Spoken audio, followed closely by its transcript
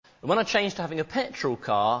And when I changed to having a petrol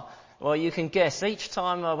car, well, you can guess, each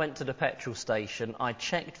time I went to the petrol station, I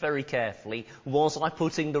checked very carefully, was I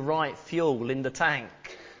putting the right fuel in the tank?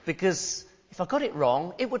 Because if I got it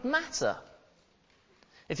wrong, it would matter.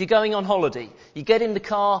 If you're going on holiday, you get in the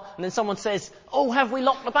car and then someone says, oh, have we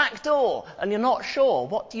locked the back door? And you're not sure.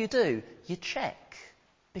 What do? You check,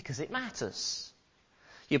 because it matters.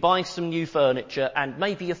 You're buying some new furniture and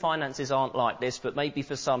maybe your finances aren't like this, but maybe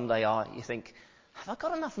for some they are. You think, have I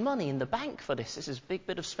got enough money in the bank for this? This is a big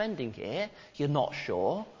bit of spending here. You're not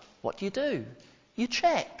sure. What do? You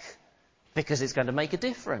check, because it's going to make a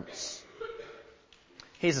difference.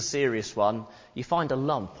 Here's a serious one. You find a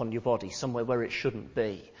lump on your body somewhere where it shouldn't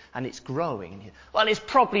be, and it's growing. Well, it's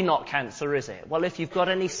probably not cancer, is it? Well, if you've got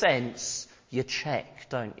any sense, you check,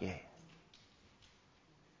 don't you?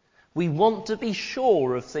 We want to be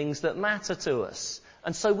sure of things that matter to us,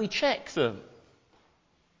 and so we check them.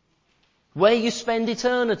 Where you spend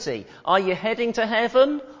eternity. Are you heading to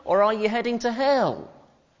heaven or are you heading to hell?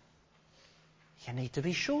 You need to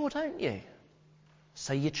be sure, don't you?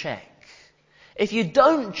 So you check. If you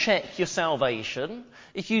don't check your salvation,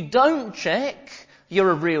 if you don't check you're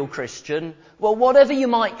a real Christian, well, whatever you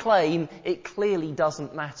might claim, it clearly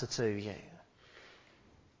doesn't matter to you.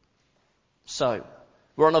 So,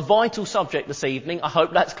 we're on a vital subject this evening. I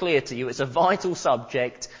hope that's clear to you. It's a vital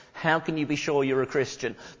subject. How can you be sure you're a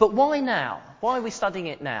Christian? But why now? Why are we studying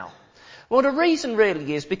it now? Well, the reason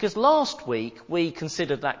really is because last week we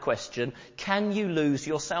considered that question, can you lose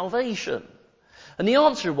your salvation? And the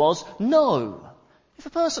answer was no. If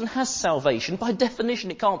a person has salvation, by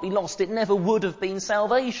definition it can't be lost. It never would have been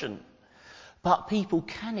salvation. But people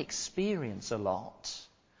can experience a lot.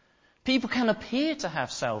 People can appear to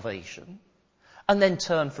have salvation and then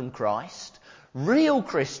turn from Christ. Real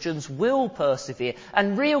Christians will persevere,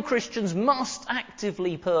 and real Christians must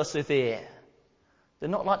actively persevere. They're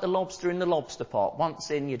not like the lobster in the lobster pot. Once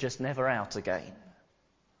in, you're just never out again.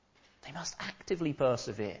 They must actively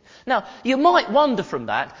persevere. Now, you might wonder from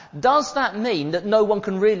that, does that mean that no one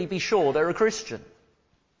can really be sure they're a Christian?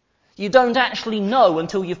 You don't actually know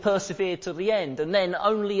until you've persevered to the end, and then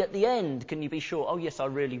only at the end can you be sure, oh yes, I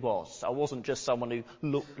really was. I wasn't just someone who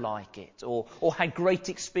looked like it, or had great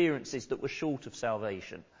experiences that were short of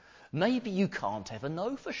salvation. Maybe you can't ever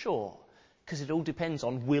know for sure, because it all depends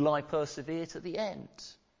on, will I persevere to the end?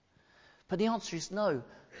 But the answer is no,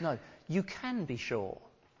 you can be sure.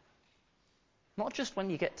 Not just when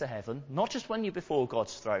you get to heaven, not just when you're before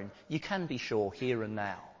God's throne, you can be sure here and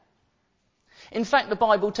now. In fact, the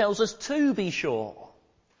Bible tells us to be sure.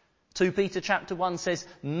 2 Peter chapter 1 says,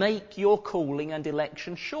 make your calling and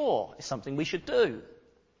election sure. It's something we should do.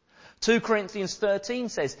 2 Corinthians 13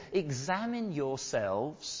 says, examine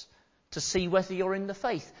yourselves to see whether you're in the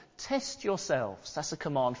faith. Test yourselves. That's a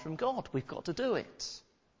command from God. We've got to do it.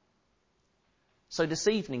 So this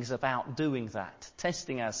evening is about doing that,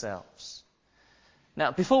 testing ourselves.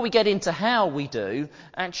 Now, before we get into how we do,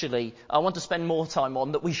 actually, I want to spend more time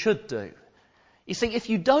on that we should do. You see, if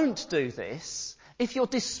you don't do this, if you're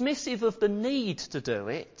dismissive of the need to do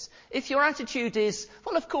it, if your attitude is,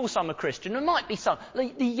 well, of course I'm a Christian, there might be some,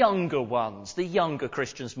 the younger ones, the younger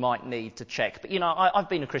Christians might need to check. But, I've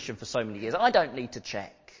been a Christian for so many years, I don't need to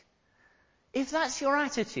check. If that's your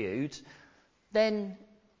attitude, then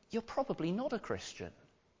you're probably not a Christian.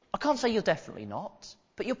 I can't say you're definitely not,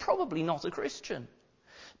 but you're probably not a Christian.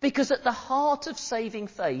 Because at the heart of saving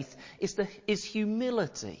faith is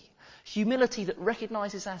humility. Humility that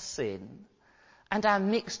recognises our sin and our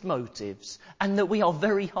mixed motives, and that we are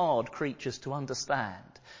very hard creatures to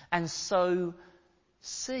understand, and so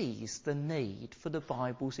sees the need for the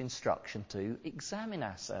Bible's instruction to examine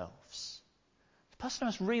ourselves. The person who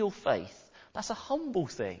has real faith, that's a humble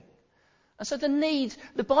thing. And so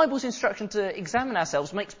the Bible's instruction to examine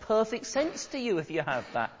ourselves makes perfect sense to you if you have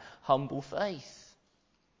that humble faith.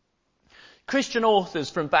 Christian authors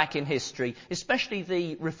from back in history, especially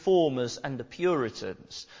the Reformers and the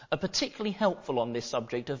Puritans, are particularly helpful on this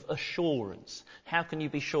subject of assurance. How can you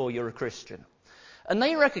be sure you're a Christian? And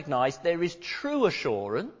they recognise there is true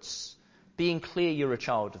assurance, being clear you're a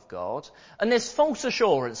child of God, and there's false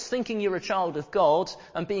assurance, thinking you're a child of God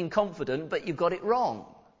and being confident, but you've got it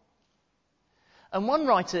wrong. And one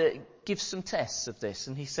writer gives some tests of this,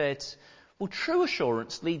 and he said, well, true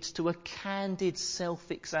assurance leads to a candid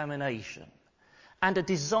self-examination and a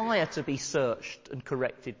desire to be searched and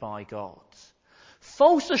corrected by God.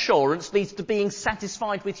 False assurance leads to being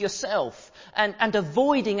satisfied with yourself and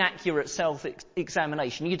avoiding accurate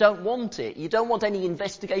self-examination. You don't want it. You don't want any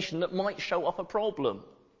investigation that might show up a problem.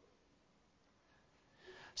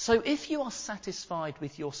 So if you are satisfied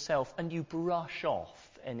with yourself and you brush off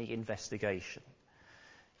any investigation,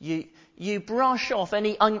 You brush off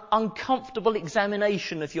any uncomfortable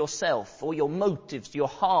examination of yourself or your motives, your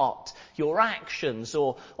heart, your actions,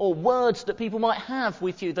 or words that people might have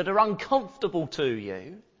with you that are uncomfortable to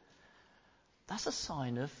you. That's a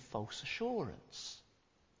sign of false assurance.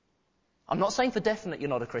 I'm not saying for definite you're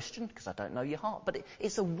not a Christian, because I don't know your heart, but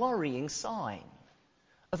it's a worrying sign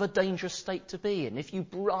of a dangerous state to be in if you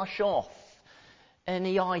brush off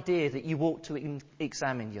any idea that you ought to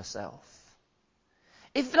examine yourself.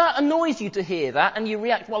 If that annoys you to hear that and you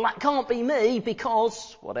react, well, that can't be me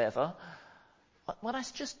because whatever, well,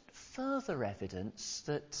 that's just further evidence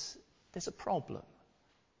that there's a problem.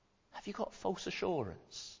 Have you got false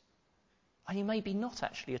assurance? And you may be not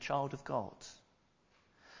actually a child of God.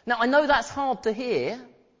 Now, I know that's hard to hear,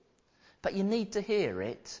 but you need to hear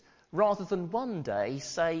it rather than one day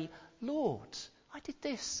say, Lord, I did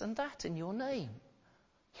this and that in your name.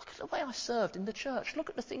 Look at the way I served in the church. Look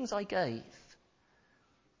at the things I gave.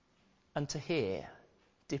 And to hear,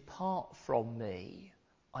 depart from me,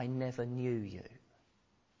 I never knew you.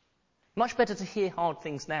 Much better to hear hard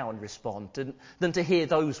things now and respond than to hear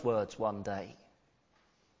those words one day.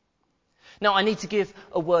 Now, I need to give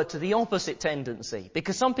a word to the opposite tendency,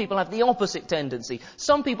 because some people have the opposite tendency.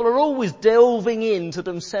 Some people are always delving into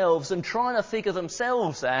themselves and trying to figure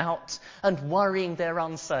themselves out and worrying they're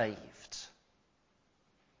unsaved.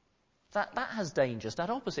 That has dangers, that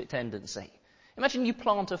opposite tendency. Imagine you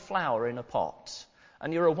plant a flower in a pot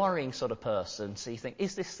and you're a worrying sort of person, so you think,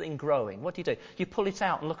 is this thing growing? What do? You pull it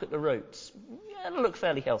out and look at the roots. Yeah, it'll look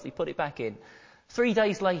fairly healthy, put it back in. 3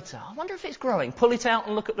 days later, I wonder if it's growing. Pull it out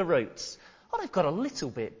and look at the roots. Oh, they've got a little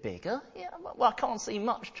bit bigger. Yeah, well, I can't see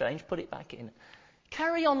much change, put it back in.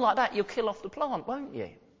 Carry on like that, you'll kill off the plant, won't you?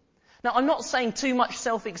 Now, I'm not saying too much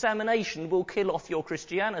self-examination will kill off your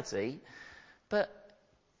Christianity, but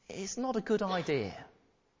it's not a good idea.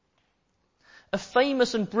 A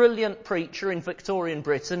famous and brilliant preacher in Victorian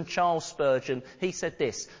Britain, Charles Spurgeon, he said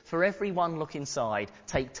this, for every one look inside,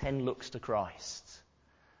 take 10 looks to Christ.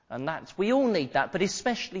 And we all need that, but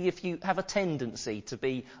especially if you have a tendency to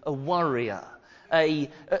be a worrier.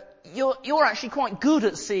 You're actually quite good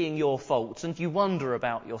at seeing your faults and you wonder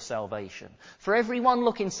about your salvation. For every one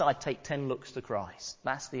look inside, take 10 looks to Christ.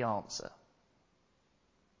 That's the answer.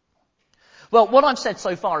 Well, what I've said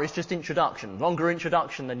so far is just introduction, longer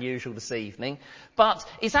introduction than usual this evening, but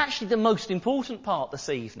it's actually the most important part this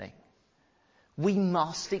evening. We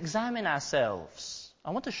must examine ourselves.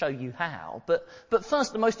 I want to show you how, but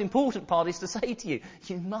first the most important part is to say to you,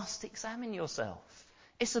 you must examine yourself.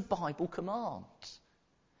 It's a Bible command.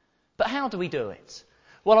 But how do we do it?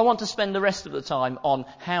 Well, I want to spend the rest of the time on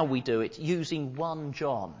how we do it using 1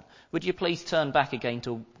 John. Would you please turn back again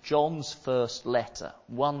to John's first letter,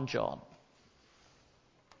 1 John.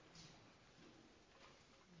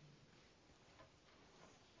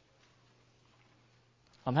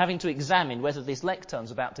 I'm having to examine whether this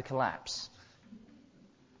lectern's about to collapse,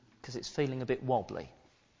 because it's feeling a bit wobbly.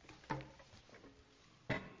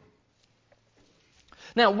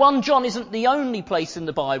 Now, 1 John isn't the only place in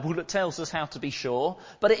the Bible that tells us how to be sure,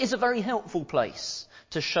 but it is a very helpful place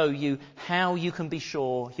to show you how you can be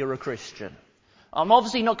sure you're a Christian. I'm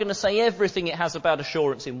obviously not going to say everything it has about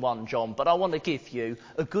assurance in 1 John, but I want to give you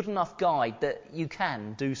a good enough guide that you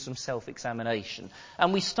can do some self-examination.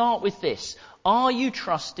 And we start with this. Are you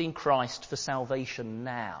trusting Christ for salvation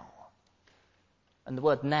now? And the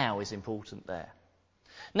word now is important there.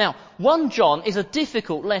 Now, 1 John is a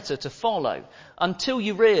difficult letter to follow until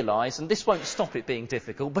you realise, and this won't stop it being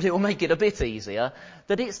difficult, but it will make it a bit easier,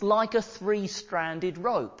 that it's like a 3-stranded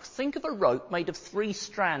rope. Think of a rope made of 3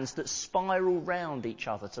 strands that spiral round each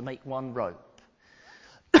other to make one rope.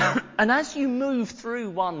 And as you move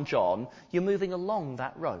through 1 John, you're moving along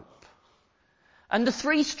that rope. And the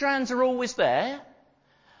 3 strands are always there,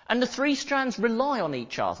 and the 3 strands rely on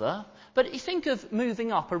each other, but you think of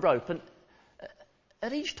moving up a rope, and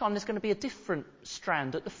at each time there's going to be a different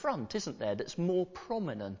strand at the front, isn't there, that's more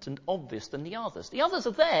prominent and obvious than the others. The others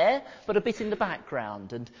are there, but a bit in the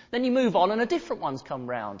background. And then you move on and a different one's come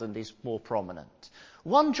round and is more prominent.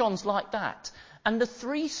 1 John's like that. And the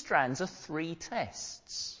 3 strands are 3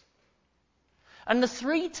 tests. And the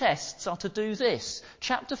 3 tests are to do this.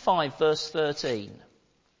 Chapter 5, verse 13.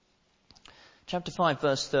 Chapter 5,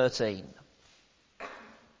 verse 13.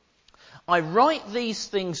 I write these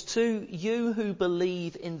things to you who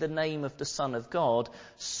believe in the name of the Son of God,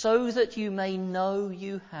 so that you may know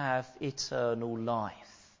you have eternal life.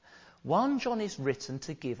 1 John is written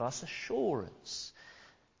to give us assurance,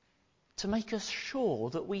 to make us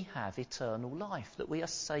sure that we have eternal life, that we are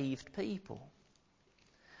saved people.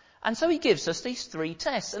 And so he gives us these 3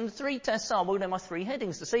 tests. And the 3 tests are, well, they're my 3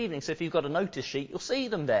 headings this evening. So if you've got a notice sheet, you'll see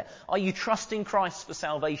them there. Are you trusting Christ for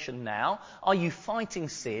salvation now? Are you fighting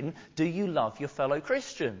sin? Do you love your fellow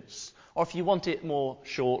Christians? Or if you want it more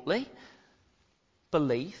shortly,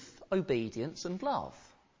 belief, obedience and love.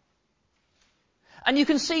 And you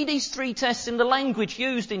can see these 3 tests in the language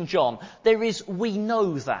used in John. There is "we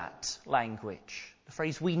know that" language. The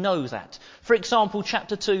phrase "we know that." For example,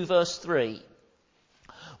 chapter 2, verse 3.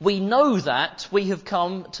 We know that we have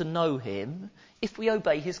come to know him if we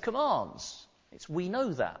obey his commands. It's "we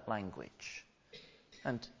know that" language.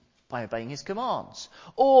 And by obeying his commands.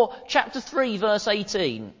 Or chapter 3, verse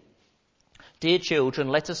 18. Dear children,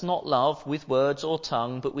 let us not love with words or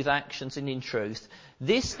tongue, but with actions and in truth.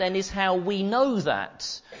 This then is how we know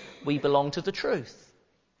that we belong to the truth.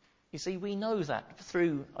 You see, we know that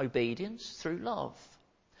through obedience, through love.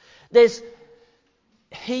 There's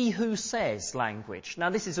 "he who says" language.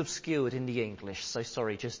 Now this is obscured in the English, so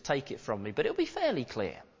sorry, just take it from me, but it'll be fairly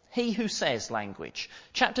clear. He who says language.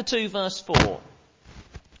 Chapter 2, verse 4.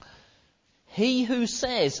 He who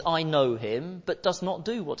says, "I know him," but does not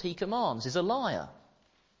do what he commands is a liar.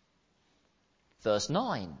 Verse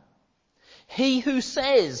 9. He who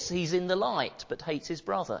says he's in the light but hates his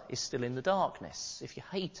brother is still in the darkness. If you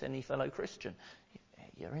hate any fellow Christian,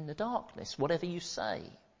 you're in the darkness, whatever you say.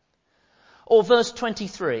 Or verse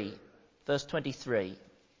 23. Verse 23.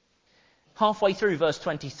 Halfway through verse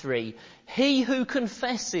 23. He who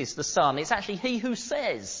confesses the Son. It's actually he who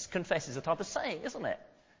says. Confesses a type of saying, isn't it?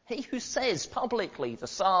 He who says publicly the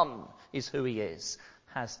Son is who he is,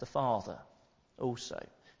 has the Father also.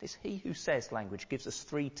 This "he who says" language gives us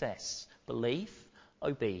 3 tests: belief,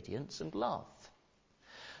 obedience and love.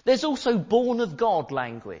 There's also "born of God"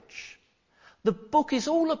 language. The book is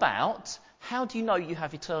all about how do you know you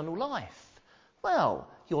have eternal life? Well,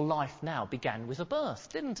 your life now began with a birth,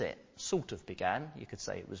 didn't it? Sort of began. You could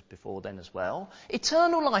say it was before then as well.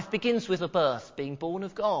 Eternal life begins with a birth, being born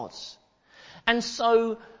of God. And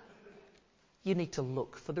so you need to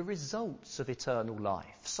look for the results of eternal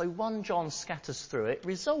life. So 1 John scatters through it,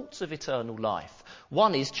 results of eternal life.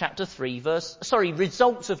 One is chapter 3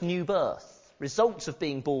 results of new birth, results of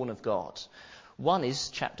being born of God. One is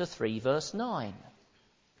chapter 3 verse 9.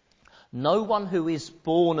 No one who is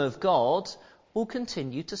born of God will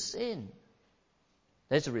continue to sin.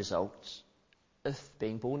 There's a result of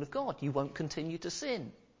being born of God. You won't continue to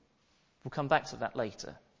sin. We'll come back to that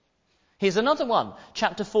later. Here's another one,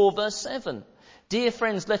 chapter 4, verse 7. Dear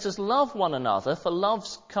friends, let us love one another, for love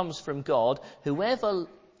comes from God.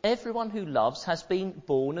 Everyone who loves has been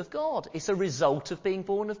born of God. It's a result of being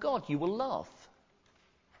born of God. You will love.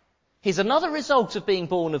 Here's another result of being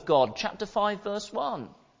born of God, chapter 5, verse 1.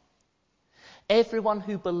 Everyone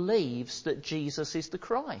who believes that Jesus is the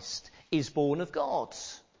Christ is born of God.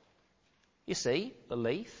 You see,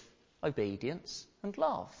 belief, obedience, and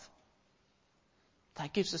love.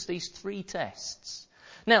 That gives us these 3 tests.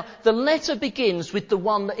 Now, the letter begins with the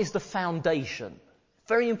one that is the foundation.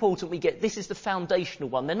 Very important we get, this is the foundational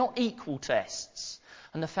one. They're not equal tests.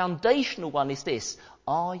 And the foundational one is this: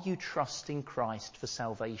 are you trusting Christ for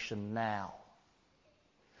salvation now?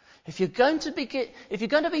 If you're going to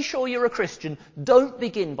be sure you're a Christian, don't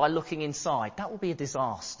begin by looking inside. That will be a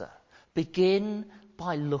disaster. Begin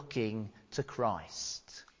by looking to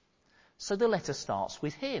Christ. So the letter starts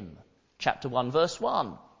with him. Chapter 1, verse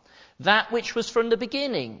 1. That which was from the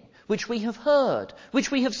beginning, which we have heard,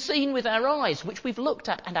 which we have seen with our eyes, which we've looked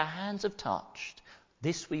at and our hands have touched.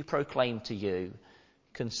 This we proclaim to you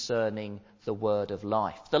concerning the word of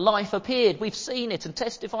life. The life appeared, we've seen it and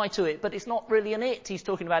testify to it, but it's not really an it he's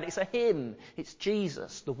talking about, it's a him. It's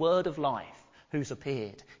Jesus, the word of life, who's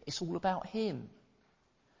appeared. It's all about him.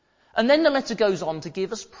 And then the letter goes on to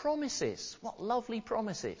give us promises. What lovely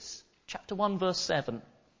promises. Chapter 1, verse 7.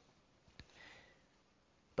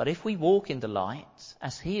 But if we walk in the light,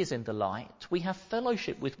 as he is in the light, we have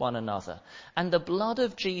fellowship with one another, and the blood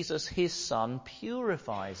of Jesus, his Son,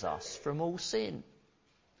 purifies us from all sin.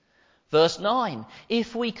 Verse 9,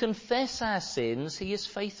 if we confess our sins, he is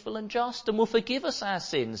faithful and just and will forgive us our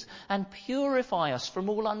sins and purify us from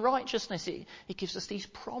all unrighteousness. It gives us these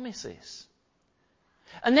promises.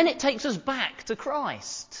 And then it takes us back to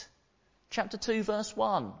Christ. Chapter 2, verse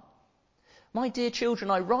 1. My dear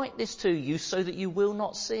children, I write this to you so that you will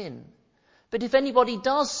not sin. But if anybody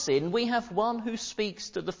does sin, we have one who speaks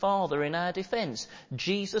to the Father in our defence,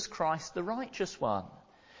 Jesus Christ, the righteous one.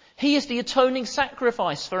 He is the atoning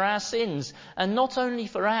sacrifice for our sins, and not only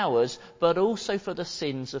for ours, but also for the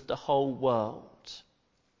sins of the whole world.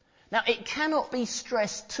 Now, it cannot be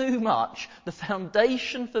stressed too much. The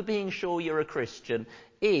foundation for being sure you're a Christian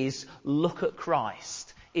is look at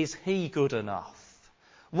Christ. Is he good enough?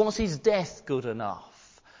 Was his death good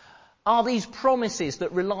enough? Are these promises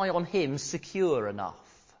that rely on him secure enough?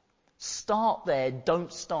 Start there,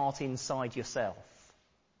 don't start inside yourself.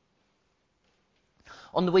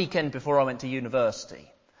 On the weekend before I went to university,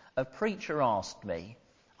 a preacher asked me,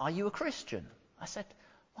 "Are you a Christian?" I said,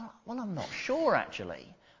 well, I'm not sure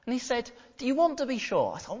actually. And he said, "Do you want to be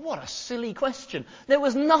sure?" I thought, what a silly question. There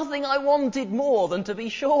was nothing I wanted more than to be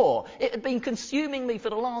sure. It had been consuming me for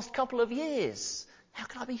the last couple of years. How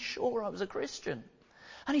could I be sure I was a Christian?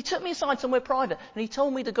 And he took me aside somewhere private and he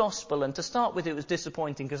told me the gospel. And to start with, it was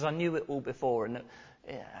disappointing because I knew it all before. And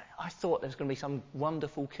I thought there was going to be some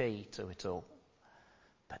wonderful key to it all.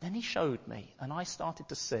 But then he showed me and I started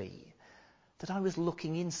to see that I was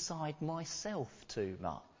looking inside myself too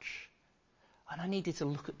much. And I needed to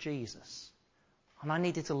look at Jesus. And I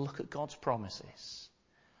needed to look at God's promises.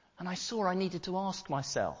 And I saw I needed to ask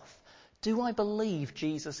myself, do I believe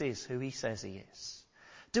Jesus is who he says he is?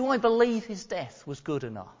 Do I believe his death was good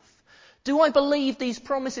enough? Do I believe these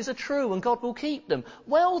promises are true and God will keep them?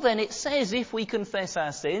 Well then, it says if we confess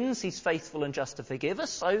our sins, he's faithful and just to forgive us.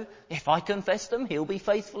 So if I confess them, he'll be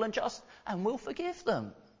faithful and just and will forgive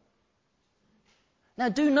them. Now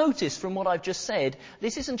do notice from what I've just said,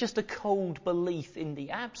 this isn't just a cold belief in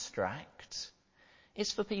the abstract.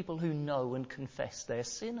 It's for people who know and confess they're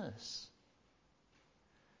sinners.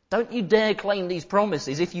 Don't you dare claim these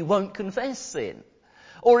promises if you won't confess sin.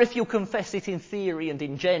 Or if you'll confess it in theory and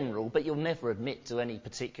in general, but you'll never admit to any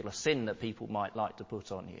particular sin that people might like to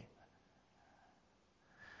put on you.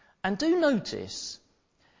 And do notice,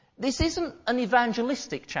 this isn't an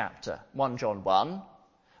evangelistic chapter, 1 John 1.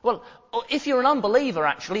 Well, if you're an unbeliever,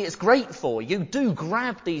 actually, it's great for you. Do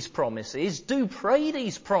grab these promises. Do pray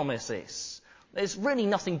these promises. There's really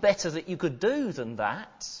nothing better that you could do than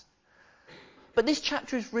that. But this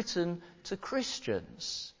chapter is written to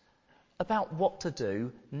Christians about what to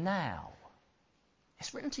do now.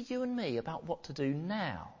 It's written to you and me about what to do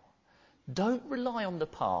now. Don't rely on the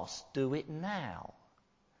past. Do it now.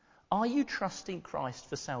 Are you trusting Christ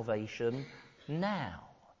for salvation now?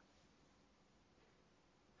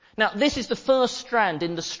 Now, this is the first strand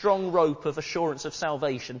in the strong rope of assurance of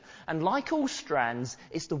salvation. And like all strands,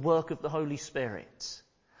 it's the work of the Holy Spirit.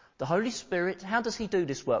 The Holy Spirit, how does he do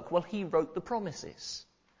this work? Well, he wrote the promises.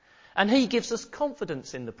 And he gives us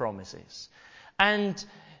confidence in the promises. And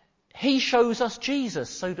he shows us Jesus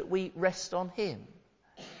so that we rest on him.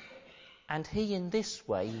 And he, in this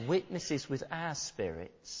way, witnesses with our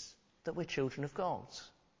spirits that we're children of God.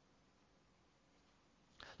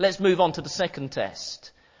 Let's move on to the second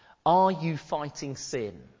test. Are you fighting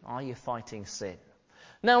sin? Are you fighting sin?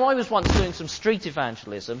 Now, I was once doing some street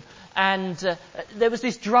evangelism, and there was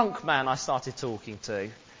this drunk man I started talking to,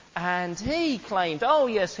 and he claimed, oh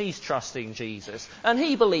yes, he's trusting Jesus, and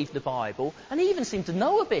he believed the Bible, and he even seemed to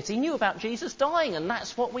know a bit. He knew about Jesus dying, and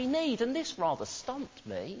that's what we need, and this rather stumped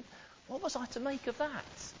me. What was I to make of that?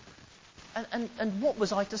 And what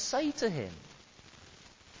was I to say to him?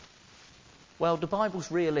 Well, the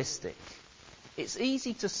Bible's realistic. It's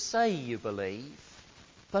easy to say you believe,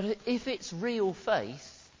 but if it's real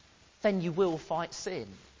faith, then you will fight sin.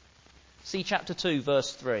 See chapter 2,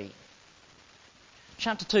 verse 3.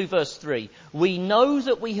 Chapter 2, verse 3. We know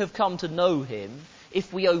that we have come to know him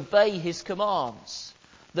if we obey his commands.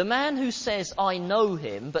 The man who says, I know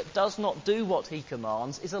him, but does not do what he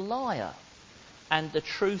commands is a liar, and the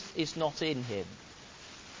truth is not in him.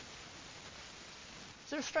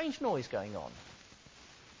 Is there a strange noise going on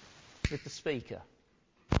with the speaker?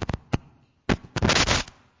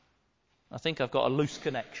 I think I've got a loose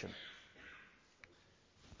connection.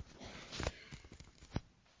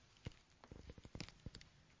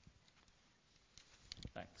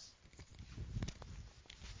 Thanks.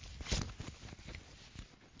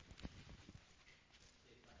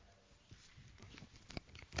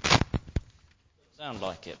 Sound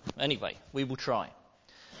like it. Anyway, we will try.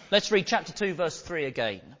 Let's read chapter 2, verse 3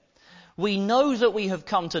 again. We know that we have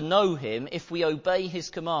come to know him if we obey his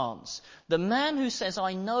commands. The man who says,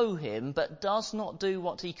 I know him, but does not do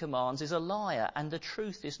what he commands is a liar, and the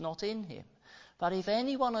truth is not in him. But if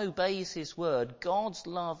anyone obeys his word, God's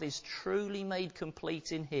love is truly made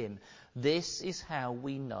complete in him. This is how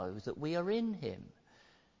we know that we are in him.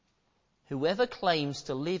 Whoever claims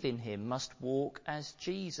to live in him must walk as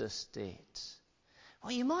Jesus did.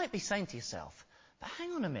 Well, you might be saying to yourself, but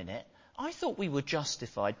hang on a minute, I thought we were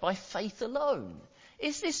justified by faith alone.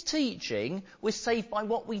 Is this teaching we're saved by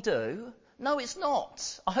what we do? No, it's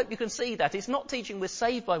not. I hope you can see that. It's not teaching we're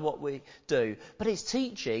saved by what we do, but it's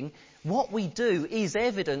teaching what we do is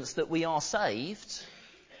evidence that we are saved.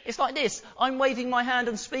 It's like this. I'm waving my hand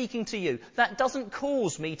and speaking to you. That doesn't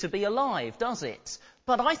cause me to be alive, does it?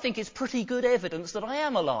 But I think it's pretty good evidence that I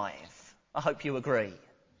am alive. I hope you agree.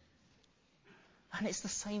 And it's the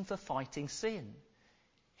same for fighting sin.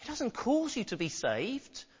 It doesn't cause you to be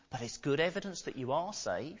saved, but it's good evidence that you are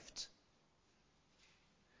saved.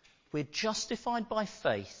 We're justified by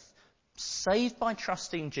faith, saved by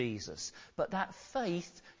trusting Jesus, but that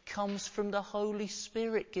faith comes from the Holy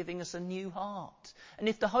Spirit giving us a new heart. And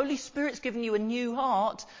if the Holy Spirit's given you a new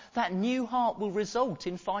heart, that new heart will result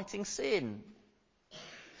in fighting sin.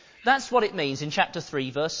 That's what it means in chapter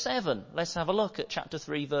 3, verse 7. Let's have a look at chapter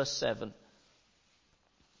 3, verse 7.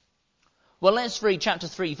 Well, let's read chapter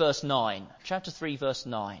 3, verse 9. Chapter 3, verse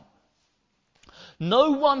 9.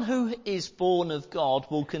 No one who is born of God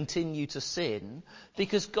will continue to sin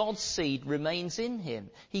because God's seed remains in him.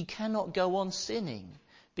 He cannot go on sinning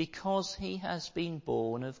because he has been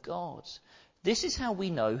born of God. This is how we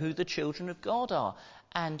know who the children of God are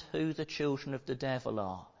and who the children of the devil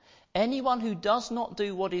are. Anyone who does not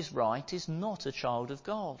do what is right is not a child of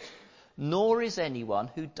God, nor is anyone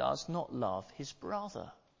who does not love his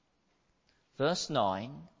brother. Verse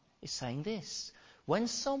 9 is saying this. When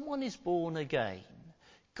someone is born again,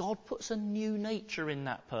 God puts a new nature in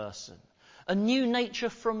that person. A new nature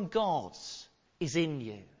from God is in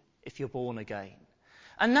you if you're born again.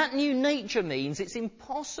 And that new nature means it's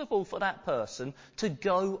impossible for that person to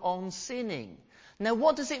go on sinning. Now,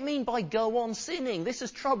 what does it mean by go on sinning? This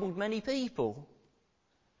has troubled many people.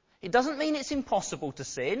 It doesn't mean it's impossible to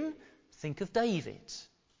sin. Think of David.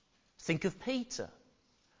 Think of Peter.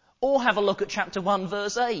 Or have a look at chapter 1,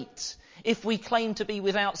 verse 8. If we claim to be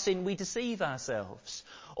without sin, we deceive ourselves.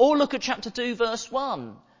 Or look at chapter 2, verse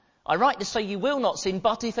 1. I write to say you will not sin,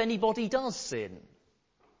 but if anybody does sin.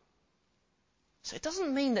 So it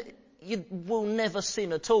doesn't mean that you will never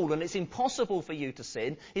sin at all and it's impossible for you to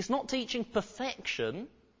sin. It's not teaching perfection.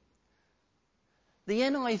 The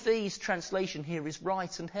NIV's translation here is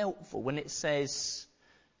right and helpful when it says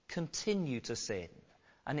continue to sin.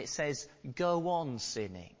 And it says go on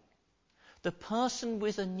sinning. The person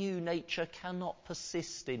with a new nature cannot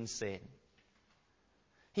persist in sin.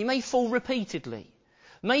 He may fall repeatedly,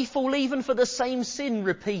 may fall even for the same sin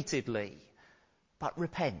repeatedly, but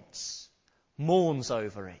repents, mourns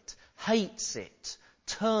over it, hates it,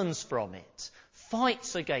 turns from it,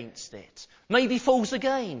 fights against it, maybe falls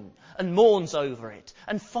again and mourns over it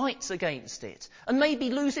and fights against it, and maybe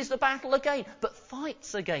loses the battle again, but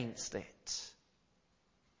fights against it.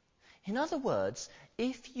 In other words,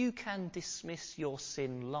 if you can dismiss your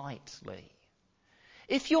sin lightly,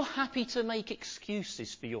 if you're happy to make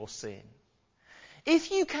excuses for your sin,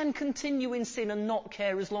 if you can continue in sin and not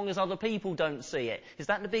care as long as other people don't see it, is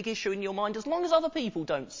that the big issue in your mind? As long as other people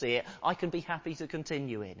don't see it, I can be happy to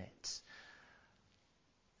continue in it.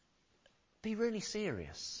 Be really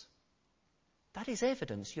serious. That is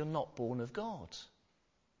evidence you're not born of God.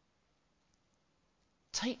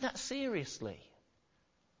 Take that seriously.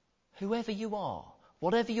 Whoever you are,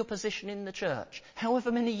 whatever your position in the church,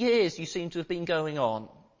 however many years you seem to have been going on,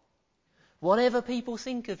 whatever people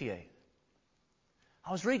think of you.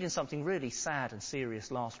 I was reading something really sad and serious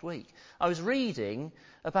last week. I was reading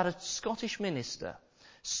about a Scottish minister,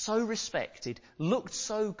 so respected, looked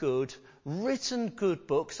so good, written good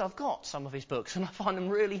books. I've got some of his books and I find them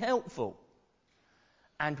really helpful.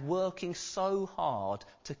 And working so hard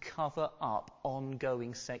to cover up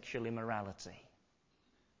ongoing sexual immorality.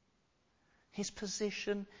 His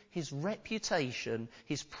position, his reputation,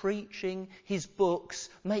 his preaching, his books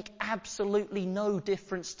make absolutely no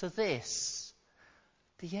difference to this.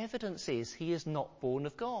 The evidence is he is not born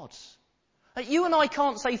of God. You and I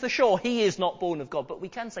can't say for sure he is not born of God, but we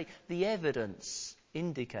can say the evidence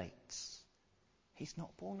indicates he's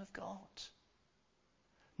not born of God.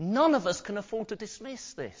 None of us can afford to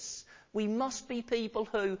dismiss this. We must be people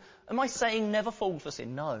who, am I saying never fall for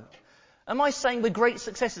sin? No. Am I saying we're great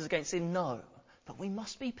successes against sin? No. But we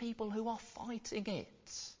must be people who are fighting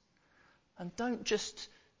it. And don't just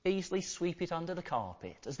easily sweep it under the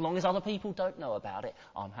carpet. As long as other people don't know about it,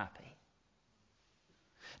 I'm happy.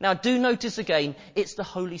 Now do notice again, it's the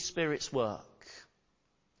Holy Spirit's work.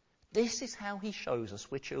 This is how he shows us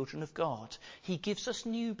we're children of God. He gives us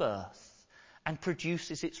new birth and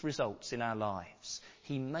produces its results in our lives.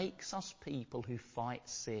 He makes us people who fight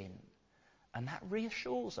sin. And that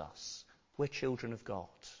reassures us we're children of God.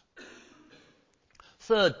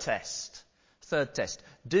 Third test.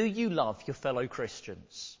 Do you love your fellow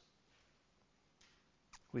Christians?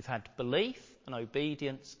 We've had belief and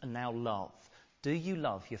obedience and now love. Do you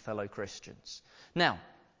love your fellow Christians? Now,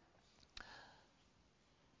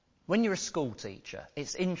 When you're a school teacher,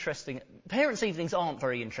 it's interesting. Parents' evenings aren't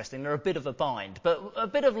very interesting. They're a bit of a bind. But a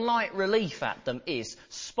bit of light relief at them is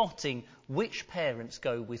spotting which parents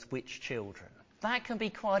go with which children. That can be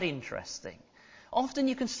quite interesting. Often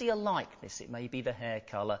you can see a likeness. It may be the hair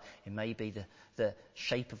colour, it may be the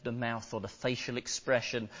shape of the mouth or the facial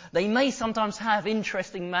expression. They may sometimes have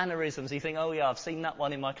interesting mannerisms. You think, oh yeah, I've seen that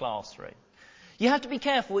one in my classroom. You have to be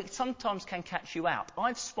careful. It sometimes can catch you out.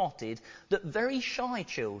 I've spotted that very shy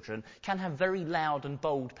children can have very loud and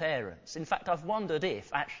bold parents. In fact, I've wondered if,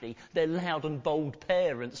 actually, their loud and bold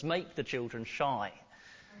parents make the children shy.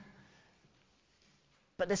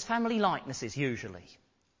 But there's family likenesses, usually.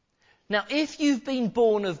 Now, if you've been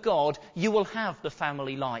born of God, you will have the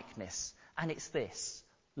family likeness. And it's this: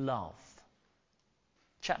 love.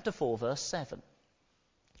 Chapter 4, verse 7.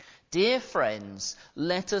 Dear friends,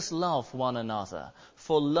 let us love one another,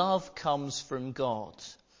 for love comes from God.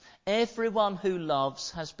 Everyone who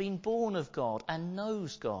loves has been born of God and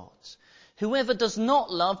knows God. Whoever does not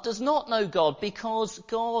love does not know God, because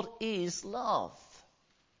God is love.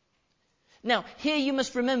 Now, here you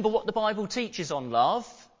must remember what the Bible teaches on love.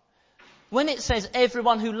 When it says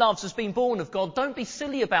everyone who loves has been born of God, don't be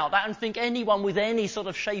silly about that and think anyone with any sort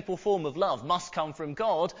of shape or form of love must come from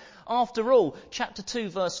God. After all, chapter 2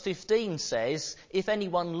 verse 15 says, if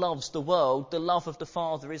anyone loves the world, the love of the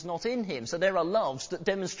Father is not in him. So there are loves that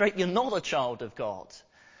demonstrate you're not a child of God.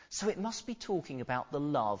 So it must be talking about the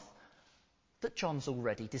love that John's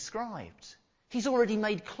already described. He's already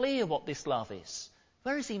made clear what this love is.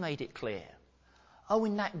 Where has he made it clear? Oh,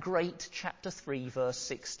 in that great chapter 3 verse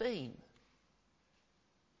 16.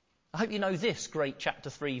 I hope you know this great chapter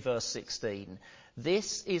 3 verse 16.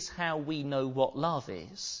 This is how we know what love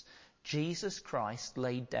is. Jesus Christ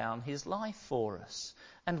laid down his life for us,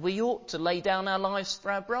 and we ought to lay down our lives for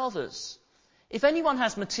our brothers. If anyone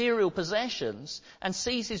has material possessions and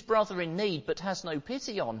sees his brother in need but has no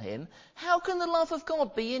pity on him, how can the love of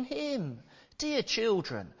God be in him? Dear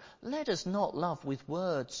children, let us not love with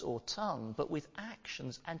words or tongue, but with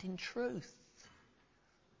actions and in truth.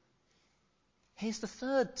 Here's the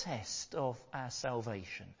third test of our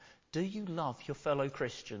salvation. Do you love your fellow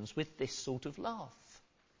Christians with this sort of love?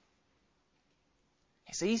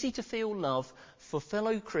 It's easy to feel love for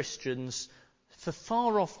fellow Christians, for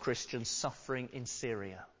far-off Christians suffering in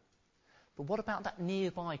Syria. But what about that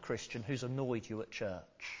nearby Christian who's annoyed you at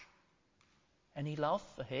church? Any love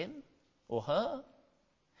for him or her?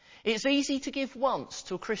 It's easy to give once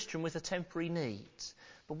to a Christian with a temporary need.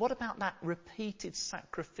 But what about that repeated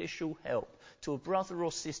sacrificial help to a brother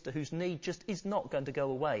or sister whose need just is not going to go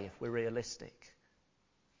away if we're realistic?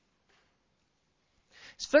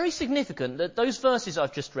 It's very significant that those verses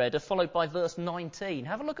I've just read are followed by verse 19.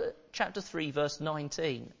 Have a look at chapter 3, verse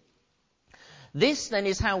 19. This then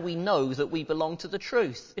is how we know that we belong to the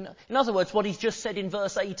truth. In other words, what he's just said in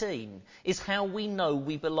verse 18 is how we know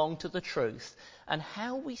we belong to the truth and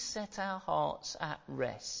how we set our hearts at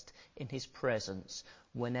rest in his presence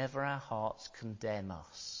whenever our hearts condemn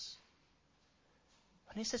us.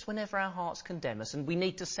 When he says whenever our hearts condemn us and we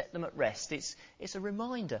need to set them at rest, it's a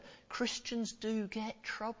reminder. Christians do get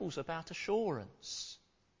troubles about assurance.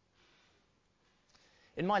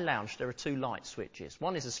 In my lounge there are two light switches.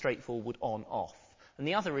 One is a straightforward on-off, and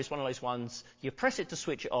the other is one of those ones you press it to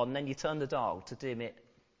switch it on and then you turn the dial to dim it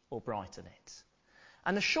or brighten it.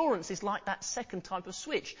 And assurance is like that second type of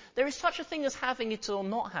switch. There is such a thing as having it or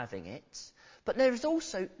not having it, but there are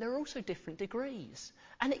also different degrees,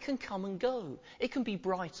 and it can come and go. It can be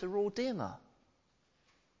brighter or dimmer.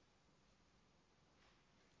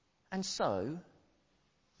 And so,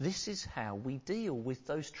 this is how we deal with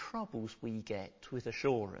those troubles we get with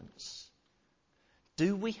assurance.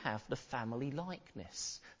 Do we have the family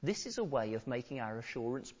likeness? This is a way of making our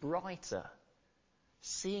assurance brighter.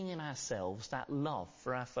 Seeing in ourselves that love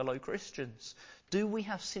for our fellow Christians. Do we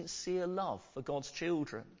have sincere love for God's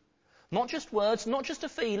children? Not just words, not just a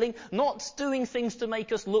feeling, not doing things to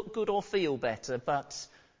make us look good or feel better, but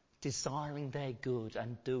desiring their good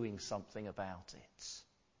and doing something about it.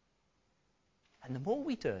 And the more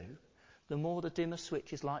we do, the more the dimmer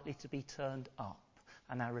switch is likely to be turned up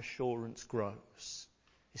and our assurance grows.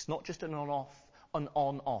 It's not just an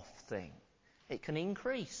on-off thing. It can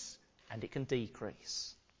increase and it can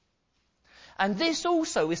decrease. And this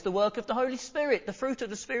also is the work of the Holy Spirit. The fruit of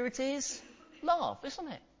the Spirit is love, isn't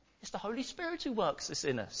it? It's the Holy Spirit who works this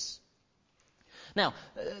in us. Now,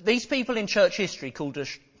 these people in church history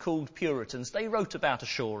called Puritans, they wrote about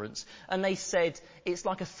assurance and they said it's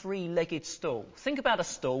like a three-legged stool. Think about a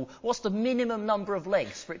stool. What's the minimum number of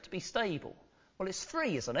legs for it to be stable? Well, it's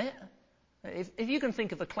 3, isn't it? If you can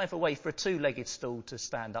think of a clever way for a two-legged stool to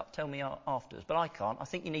stand up, tell me afterwards. But I can't. I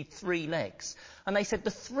think you need 3 legs. And they said the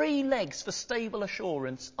 3 legs for stable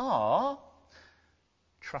assurance are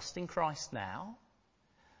trusting Christ now,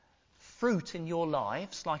 fruit in your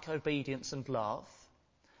lives like obedience and love,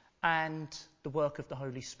 and the work of the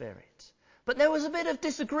Holy Spirit. But there was a bit of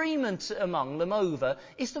disagreement among them over,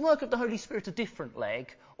 is the work of the Holy Spirit a different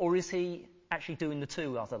leg, or is he actually doing the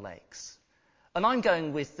 2 other legs? And I'm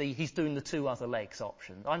going with he's doing the 2 other legs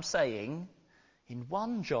option. I'm saying in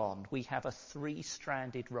 1 John we have a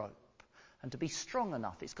 3-stranded rope. And to be strong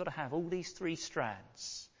enough, it's got to have all these 3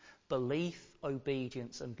 strands. Belief,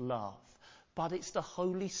 obedience and love. But it's the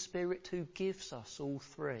Holy Spirit who gives us all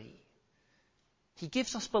 3. He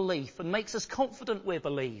gives us belief and makes us confident we're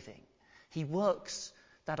believing. He works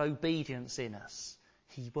that obedience in us.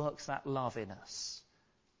 He works that love in us.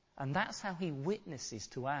 And that's how he witnesses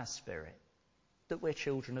to our spirit that we're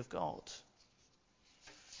children of God.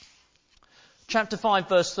 Chapter 5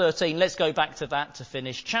 verse 13, let's go back to that to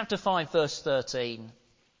finish. Chapter 5 verse 13.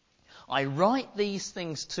 I write these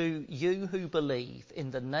things to you who believe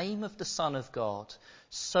in the name of the Son of God,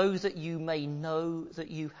 so that you may know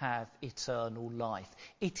that you have eternal life.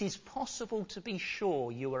 It is possible to be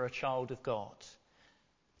sure you are a child of God,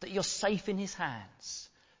 that you're safe in his hands,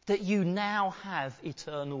 that you now have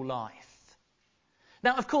eternal life.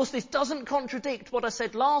 Now, of course, this doesn't contradict what I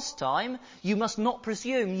said last time. You must not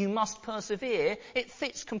presume, you must persevere. It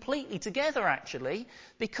fits completely together, actually,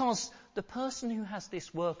 because the person who has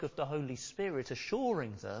this work of the Holy Spirit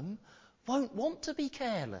assuring them won't want to be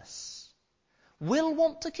careless, will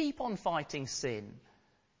want to keep on fighting sin,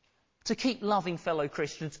 to keep loving fellow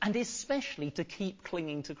Christians, and especially to keep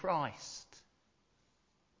clinging to Christ.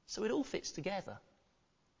 So it all fits together.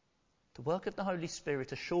 The work of the Holy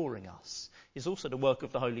Spirit assuring us is also the work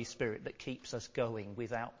of the Holy Spirit that keeps us going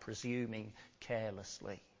without presuming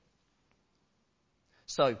carelessly.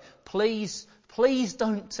 So please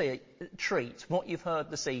don't treat what you've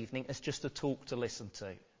heard this evening as just a talk to listen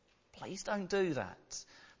to. Please don't do that.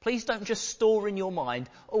 Please don't just store in your mind,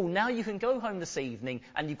 oh, now you can go home this evening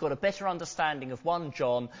and you've got a better understanding of 1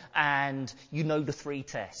 John and you know the 3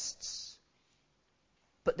 tests,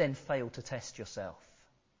 but then fail to test yourself.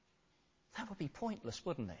 That would be pointless,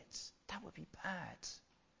 wouldn't it? That would be bad.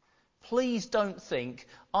 Please don't think,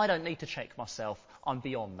 I don't need to check myself, I'm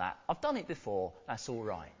beyond that. I've done it before, that's all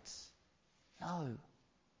right. No.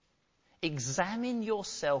 Examine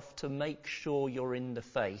yourself to make sure you're in the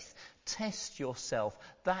faith. Test yourself.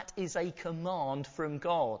 That is a command from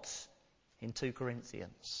God in 2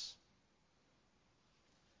 Corinthians.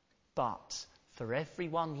 But for every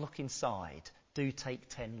 1 look inside, do take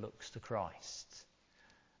 10 looks to Christ.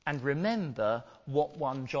 And remember what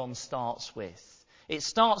 1 John starts with. It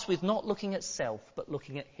starts with not looking at self, but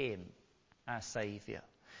looking at him, our Saviour.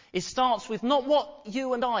 It starts with not what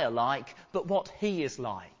you and I are like, but what he is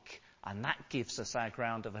like. And that gives us our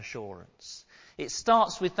ground of assurance. It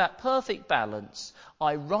starts with that perfect balance.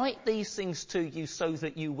 I write these things to you so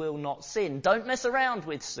that you will not sin. Don't mess around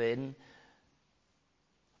with sin.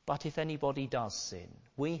 But if anybody does sin,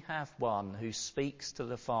 we have one who speaks to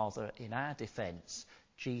the Father in our defence,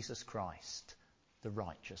 Jesus Christ, the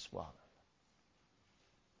righteous one.